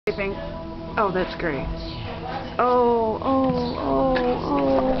Sleeping. Oh, that's great. Oh, oh, oh,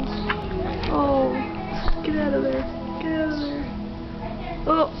 oh, oh. Get out of there. Get out of there.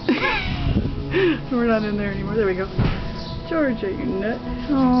 Oh. We're not in there anymore. There we go. Georgia, you nut.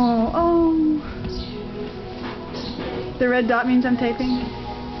 Oh, oh. The red dot means I'm taping?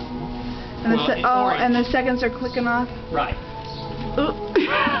 And and the seconds are clicking off? Right. Oh.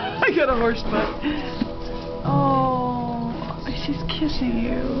 I got a horse butt. Oh, she's kissing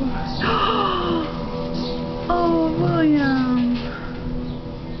you. Oh, William.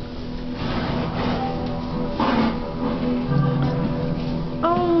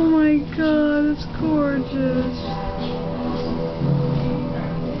 Oh my God, it's gorgeous.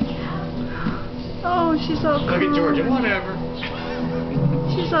 Oh, she's all calm. Look at Georgia, whatever.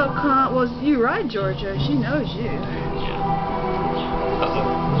 She's all calm. Well, you ride Georgia. She knows you. Yeah.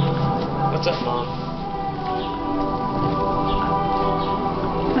 Uh-oh. What's up, Mom?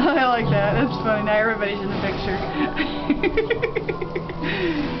 I like that. That's funny. Now everybody's in the picture.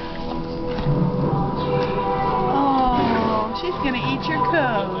 Oh, she's going to eat your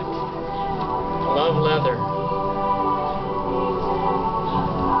coat. Love leather.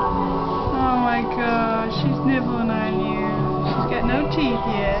 Oh my gosh, she's nibbling on you. She's got no teeth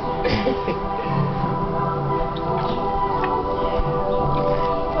yet.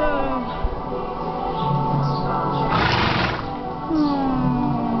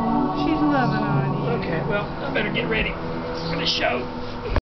 Okay, well, I better get ready for the show.